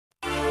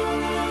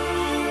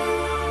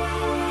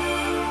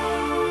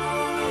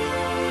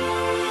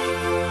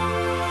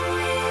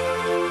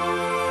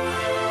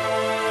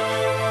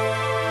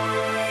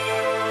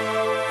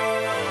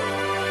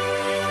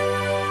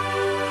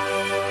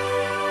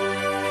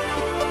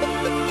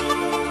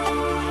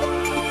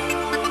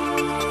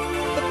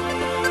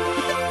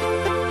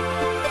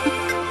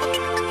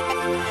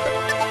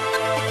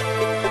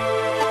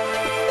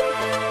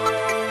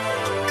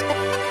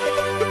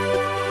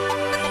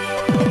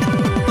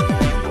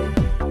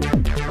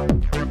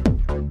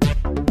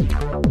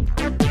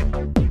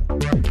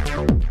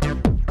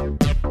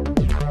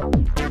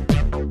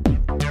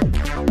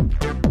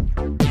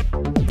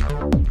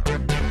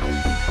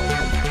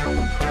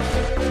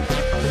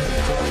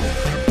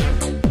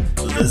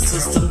This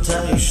is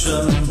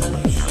temptation.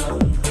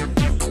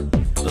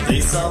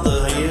 These are the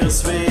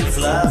years we've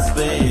left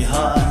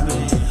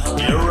behind.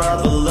 Your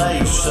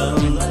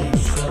revelation.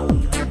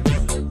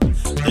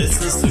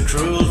 This is the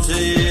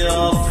cruelty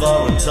of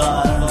our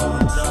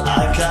time.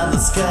 I can't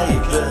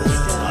escape it,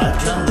 I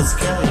can't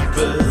escape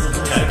it.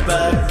 Take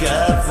back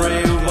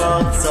every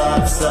word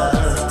I've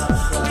said.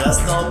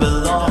 There's no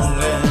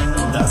belonging,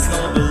 there's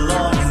no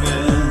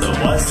belonging. The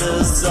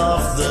voices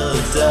of the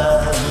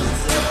dead.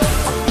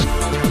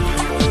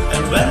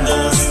 And when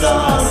the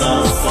stars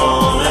are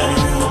falling,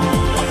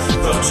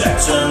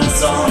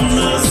 projections on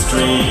the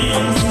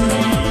screen,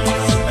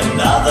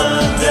 another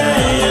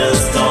day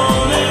is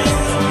dawning.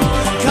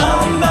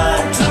 Come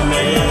back to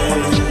me.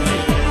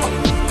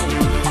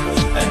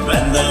 And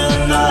when the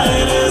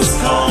night is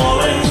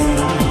calling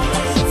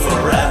for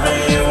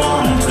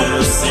everyone to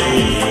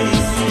see,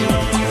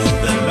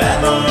 the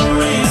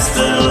memories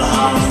still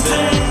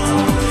haunting.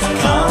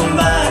 Come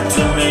back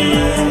to me.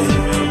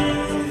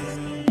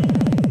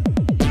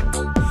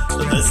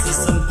 This is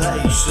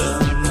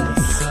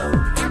impatience.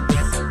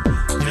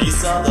 These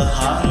are the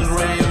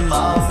hungry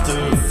mouth to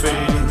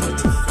feed.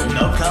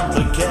 No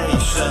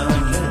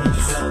complications.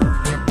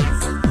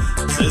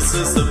 This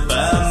is the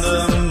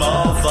abandon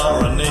of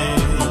our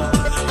need.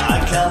 I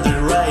can't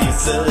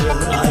erase it,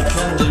 I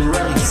can't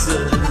erase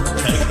it.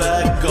 Take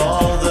back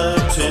all the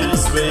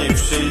tears we've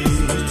shed.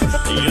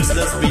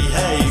 Useless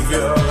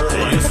behavior,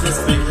 useless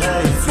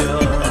behavior.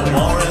 A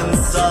war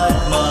inside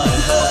my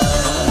head.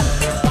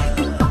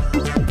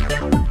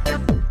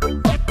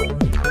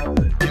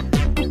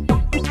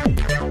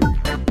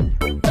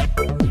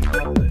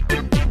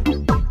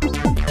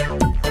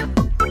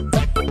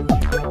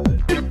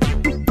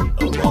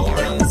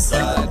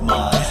 Inside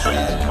my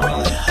head,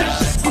 my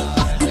head.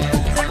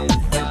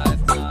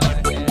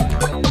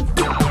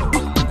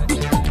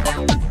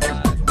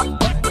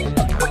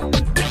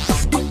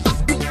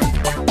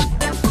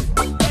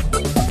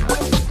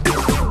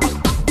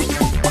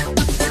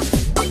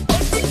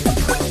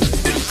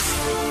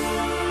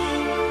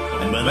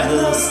 And when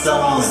the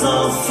stars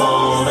are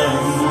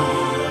falling,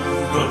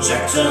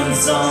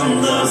 projections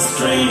on the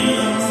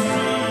screen,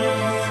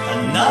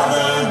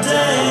 another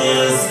day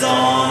is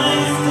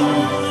dawning.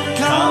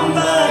 Come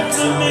back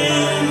to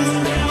me.